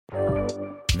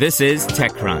This is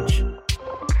TechCrunch.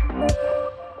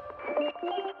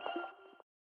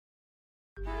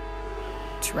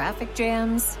 Traffic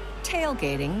jams,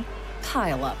 tailgating,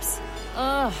 pile-ups.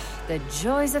 Ugh, the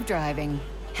joys of driving.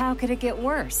 How could it get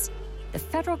worse? The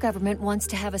federal government wants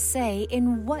to have a say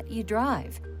in what you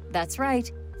drive. That's right.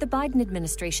 The Biden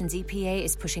administration's EPA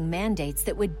is pushing mandates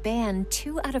that would ban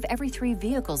 2 out of every 3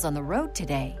 vehicles on the road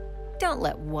today. Don't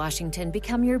let Washington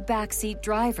become your backseat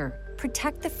driver.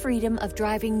 Protect the freedom of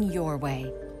driving your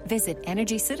way. Visit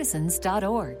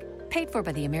EnergyCitizens.org. Paid for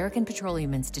by the American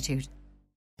Petroleum Institute.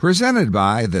 Presented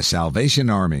by the Salvation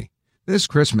Army. This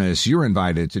Christmas, you're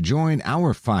invited to join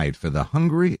our fight for the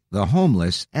hungry, the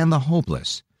homeless, and the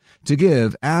hopeless. To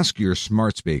give, ask your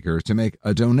smart speaker to make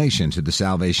a donation to the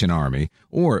Salvation Army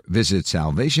or visit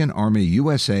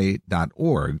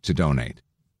salvationarmyusa.org to donate.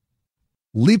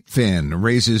 Leapfin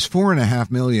raises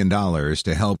 $4.5 million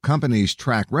to help companies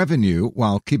track revenue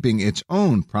while keeping its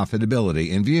own profitability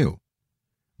in view.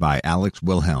 By Alex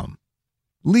Wilhelm.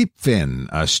 Leapfin,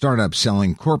 a startup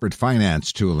selling corporate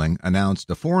finance tooling,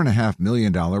 announced a $4.5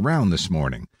 million round this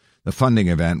morning. The funding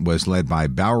event was led by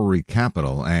Bowrey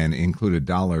Capital and included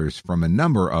dollars from a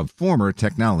number of former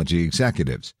technology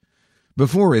executives.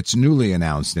 Before its newly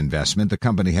announced investment, the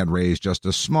company had raised just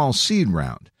a small seed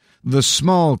round. The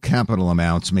small capital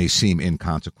amounts may seem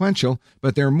inconsequential,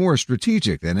 but they're more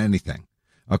strategic than anything.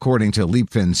 According to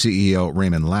Leapfin CEO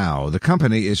Raymond Lau, the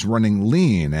company is running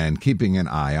lean and keeping an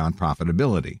eye on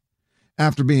profitability.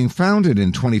 After being founded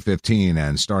in 2015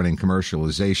 and starting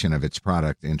commercialization of its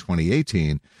product in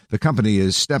 2018, the company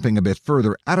is stepping a bit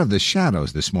further out of the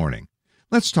shadows this morning.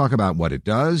 Let's talk about what it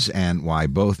does and why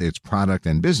both its product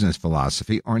and business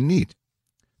philosophy are neat.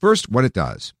 First, what it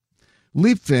does.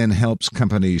 Leapfin helps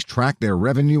companies track their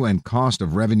revenue and cost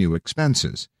of revenue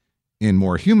expenses. In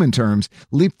more human terms,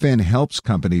 Leapfin helps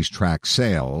companies track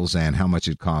sales and how much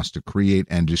it costs to create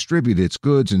and distribute its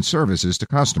goods and services to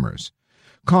customers.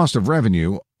 Cost of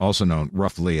revenue, also known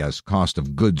roughly as cost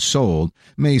of goods sold,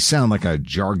 may sound like a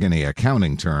jargony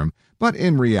accounting term, but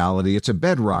in reality it's a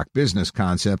bedrock business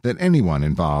concept that anyone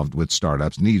involved with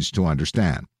startups needs to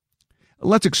understand.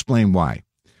 Let's explain why.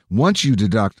 Once you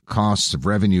deduct costs of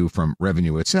revenue from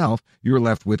revenue itself, you're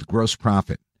left with gross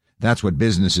profit. That's what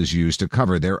businesses use to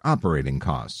cover their operating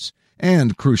costs.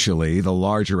 And crucially, the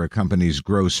larger a company's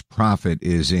gross profit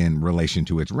is in relation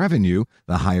to its revenue,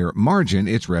 the higher margin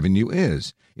its revenue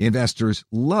is. Investors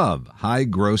love high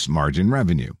gross margin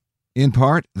revenue. In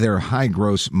part, their high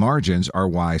gross margins are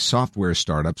why software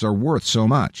startups are worth so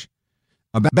much.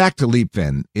 Back to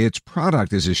Leapfin, its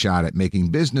product is a shot at making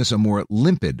business a more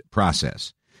limpid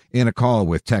process. In a call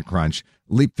with TechCrunch,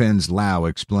 Leapfin's Lau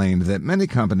explained that many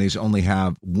companies only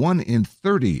have 1 in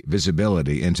 30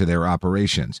 visibility into their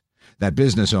operations, that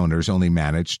business owners only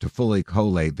manage to fully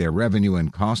collate their revenue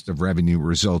and cost of revenue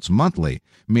results monthly,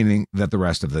 meaning that the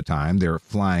rest of the time they're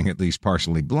flying at least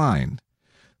partially blind.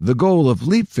 The goal of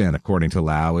Leapfin, according to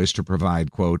Lau, is to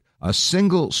provide, quote, a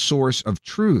single source of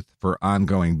truth for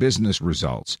ongoing business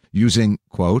results using,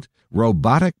 quote,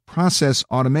 robotic process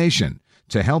automation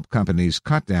to help companies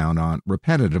cut down on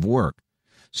repetitive work.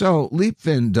 So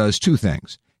Leapfin does 2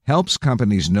 things. Helps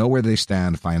companies know where they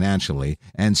stand financially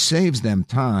and saves them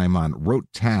time on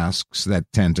rote tasks that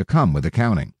tend to come with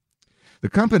accounting. The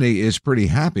company is pretty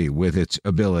happy with its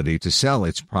ability to sell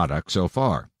its product so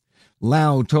far.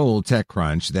 Lau told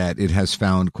TechCrunch that it has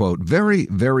found, quote, very,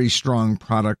 very strong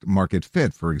product market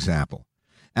fit, for example.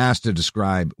 Asked to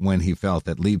describe when he felt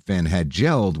that Leapfin had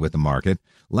gelled with the market,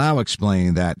 Lau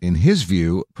explained that, in his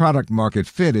view, product market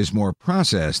fit is more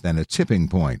process than a tipping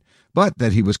point, but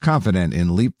that he was confident in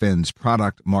Leapfin's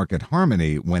product market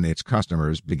harmony when its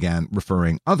customers began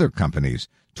referring other companies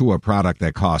to a product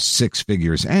that cost 6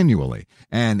 figures annually,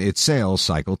 and its sales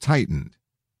cycle tightened.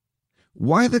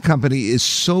 Why the company is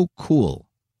so cool.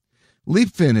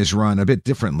 Leapfin is run a bit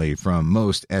differently from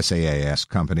most SaaS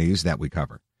companies that we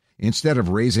cover. Instead of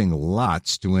raising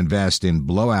lots to invest in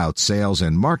blowout sales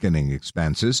and marketing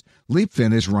expenses,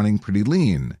 Leapfin is running pretty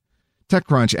lean.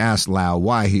 TechCrunch asked Lau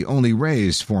why he only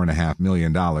raised $4.5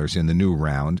 million in the new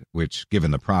round, which, given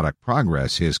the product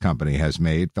progress his company has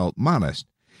made, felt modest.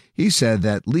 He said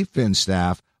that Leapfin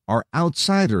staff are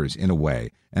outsiders in a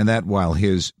way, and that while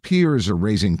his peers are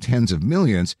raising tens of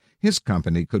millions, his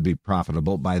company could be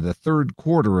profitable by the 3rd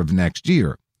quarter of next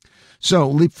year. So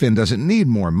Leapfin doesn't need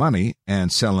more money,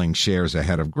 and selling shares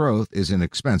ahead of growth is an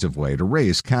expensive way to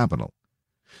raise capital.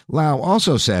 Lau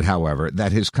also said, however,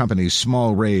 that his company's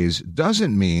small raise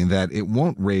doesn't mean that it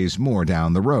won't raise more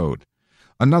down the road.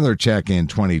 Another check in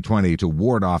 2020 to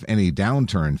ward off any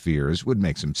downturn fears would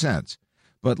make some sense.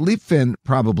 But Leapfin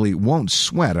probably won't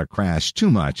sweat a crash too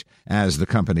much as the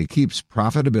company keeps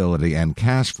profitability and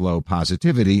cash flow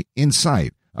positivity in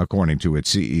sight, according to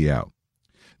its CEO.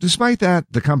 Despite that,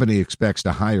 the company expects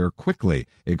to hire quickly,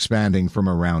 expanding from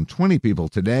around 20 people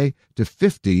today to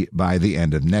 50 by the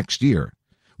end of next year.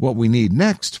 What we need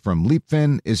next from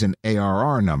Leapfin is an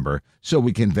ARR number so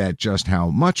we can vet just how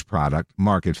much product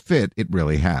market fit it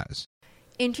really has.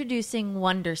 Introducing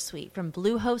Wondersuite from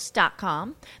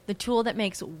Bluehost.com, the tool that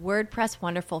makes WordPress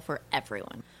wonderful for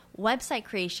everyone. Website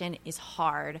creation is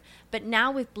hard, but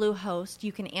now with Bluehost,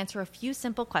 you can answer a few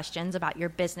simple questions about your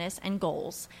business and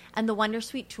goals, and the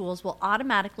Wondersuite tools will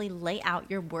automatically lay out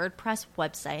your WordPress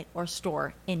website or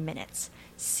store in minutes.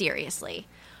 Seriously.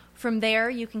 From there,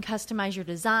 you can customize your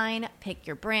design, pick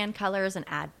your brand colors, and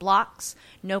add blocks.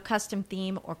 No custom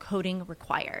theme or coding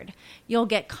required. You'll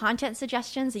get content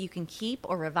suggestions that you can keep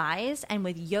or revise, and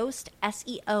with Yoast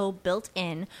SEO built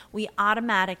in, we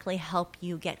automatically help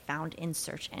you get found in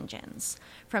search engines.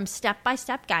 From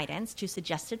step-by-step guidance to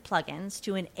suggested plugins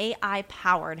to an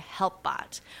AI-powered help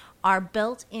bot, our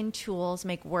built-in tools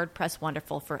make WordPress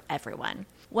wonderful for everyone.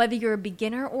 Whether you're a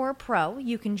beginner or a pro,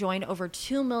 you can join over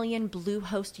 2 million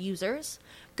Bluehost users.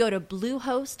 Go to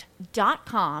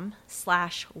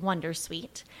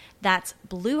bluehost.com/wondersuite. That's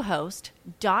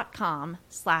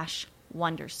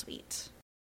bluehost.com/wondersuite.